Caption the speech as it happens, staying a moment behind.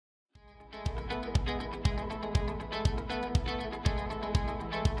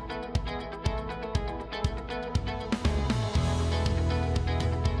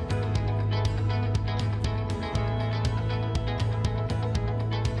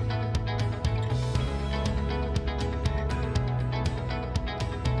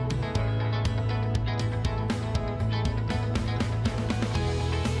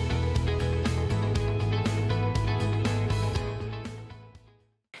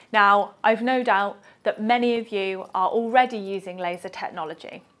Now, I've no doubt that many of you are already using laser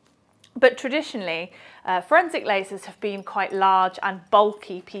technology, but traditionally, forensic lasers have been quite large and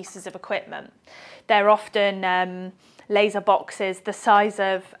bulky pieces of equipment. They're often laser boxes the size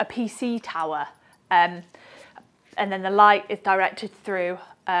of a PC tower, and then the light is directed through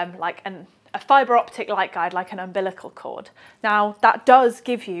like a fibre optic light guide, like an umbilical cord. Now, that does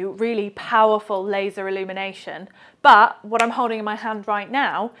give you really powerful laser illumination, but what I'm holding in my hand right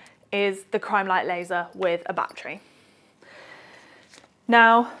now is the Crime-lite laser with a battery.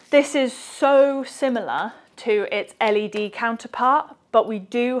 Now, this is so similar to its LED counterpart, but we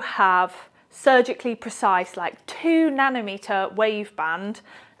do have surgically precise, like 2 nanometer waveband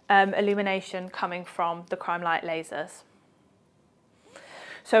illumination coming from the Crime-lite lasers.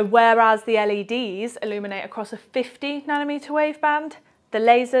 So whereas the LEDs illuminate across a 50 nanometer waveband, the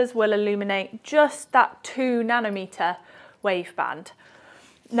lasers will illuminate just that 2 nanometer waveband.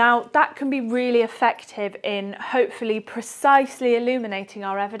 Now, that can be really effective in hopefully precisely illuminating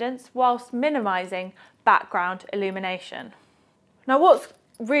our evidence whilst minimising background illumination. Now, what's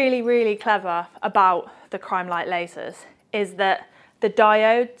really, really clever about the Crime-lite lasers is that the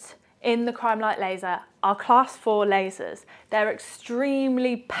diodes in the Crime-lite laser are class 4 lasers. They're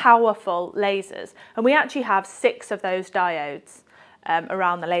extremely powerful lasers, and we actually have 6 of those diodes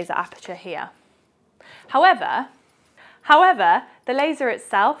around the laser aperture here. However, the laser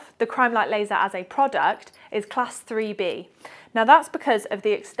itself, the Crime-lite laser as a product, is class 3B. Now, that's because of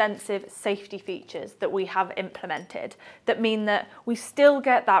the extensive safety features that we have implemented that mean that we still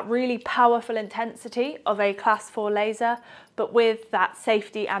get that really powerful intensity of a class 4 laser, but with that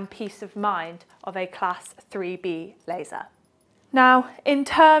safety and peace of mind of a class 3B laser. Now, in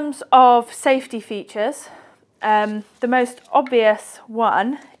terms of safety features, the most obvious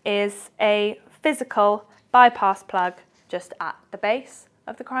one is a physical bypass plug just at the base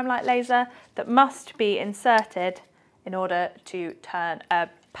of the Crime-lite laser that must be inserted in order to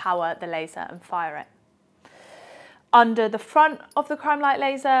power the laser and fire it. Under the front of the Crime-lite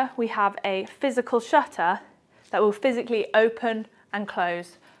laser, we have a physical shutter that will physically open and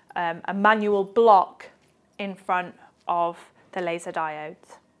close a manual block in front of the laser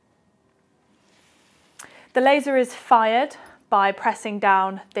diodes. The laser is fired by pressing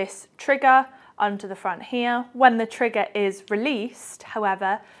down this trigger under the front here. When the trigger is released,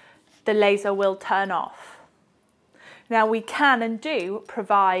 however, the laser will turn off. Now, we can and do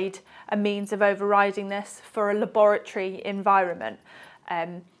provide a means of overriding this for a laboratory environment.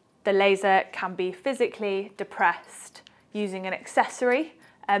 The laser can be physically depressed using an accessory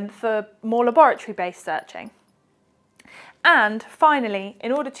for more laboratory-based searching. And finally,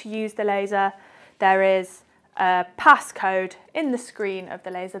 in order to use the laser, there is a passcode in the screen of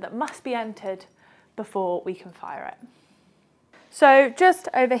the laser that must be entered before we can fire it. So just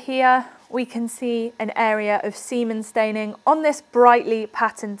over here, we can see an area of semen staining on this brightly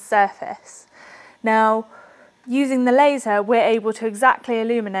patterned surface. Now, using the laser, we're able to exactly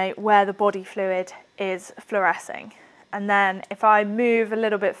illuminate where the body fluid is fluorescing. And then if I move a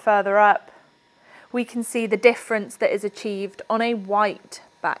little bit further up, we can see the difference that is achieved on a white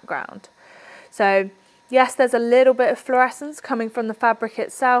background. So yes, there's a little bit of fluorescence coming from the fabric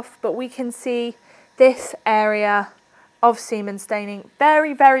itself, but we can see this area of semen staining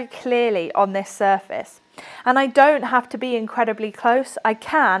very, very clearly on this surface. And I don't have to be incredibly close, I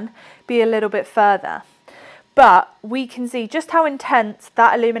can be a little bit further. But we can see just how intense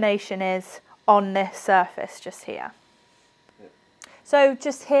that illumination is on this surface just here. So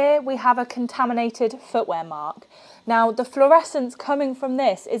just here we have a contaminated footwear mark. Now, the fluorescence coming from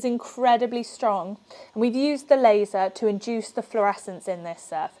this is incredibly strong, and we've used the laser to induce the fluorescence in this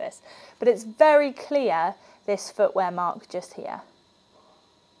surface, but it's very clear, this footwear mark just here.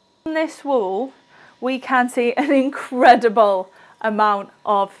 On this wall, we can see an incredible amount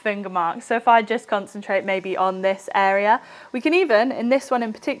of finger marks. So if I just concentrate maybe on this area, we can even, in this one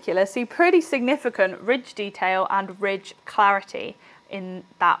in particular, see pretty significant ridge detail and ridge clarity in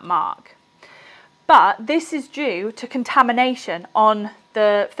that mark. But this is due to contamination on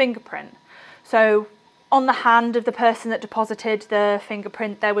the fingerprint. So on the hand of the person that deposited the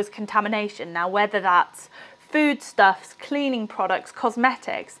fingerprint, there was contamination. Now, whether that's foodstuffs, cleaning products,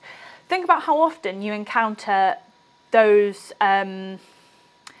 cosmetics, think about how often you encounter those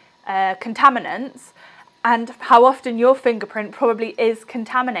contaminants and how often your fingerprint probably is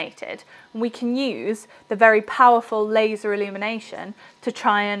contaminated. And we can use the very powerful laser illumination to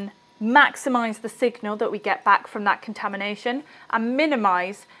try and maximise the signal that we get back from that contamination and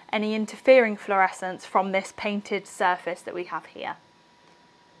minimise any interfering fluorescence from this painted surface that we have here.